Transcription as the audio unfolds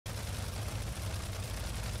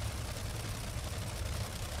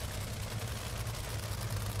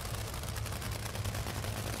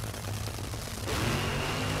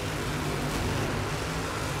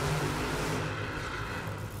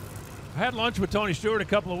had lunch with Tony Stewart a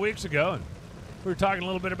couple of weeks ago, and we were talking a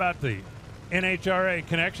little bit about the NHRA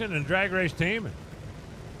connection and drag race team. And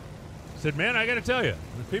I said, man, I got to tell you,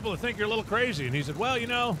 there's people that think you're a little crazy. And he said, well, you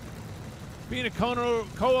know, being a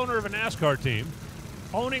co-owner of a NASCAR team,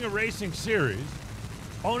 owning a racing series,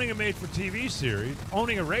 owning a made-for-TV series,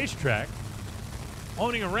 owning a racetrack,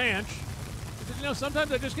 owning a ranch, he said, you know,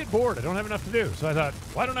 sometimes I just get bored. I don't have enough to do. So I thought,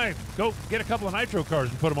 why don't I go get a couple of nitro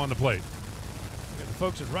cars and put them on the plate? We got the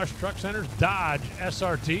folks at Rush Truck Centers, Dodge,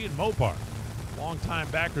 SRT, and Mopar,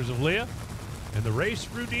 longtime backers of Leah, and the Race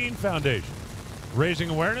Rudine Foundation. Raising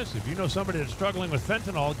awareness. If you know somebody that's struggling with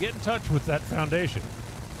fentanyl, get in touch with that foundation.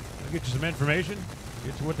 They'll get you some information,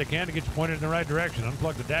 get you what they can to get you pointed in the right direction.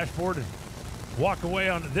 Unplug the dashboard and walk away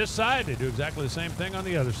on this side. They do exactly the same thing on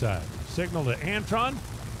the other side. Signal to Antron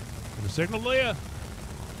and the signal to Leah.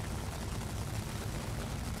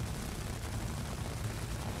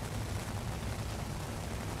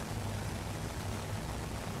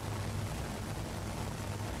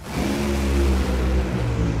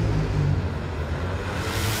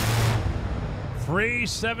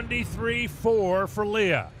 .373.4 for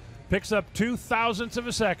Leah. Picks up 0.02 of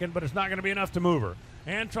a second, but it's not going to be enough to move her.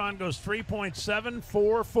 Antron goes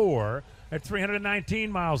 3.744 at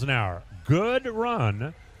 319 miles an hour. Good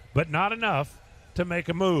run, but not enough to make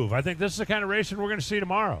a move. I think this is the kind of racing we're going to see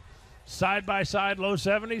tomorrow. Side-by-side, low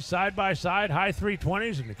 70s, side-by-side, high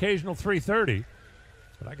 320s, and occasional 330.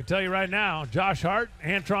 But I can tell you right now, Josh Hart,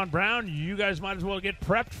 Antron Brown, you guys might as well get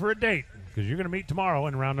prepped for a date because you're going to meet tomorrow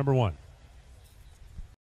in round number 1.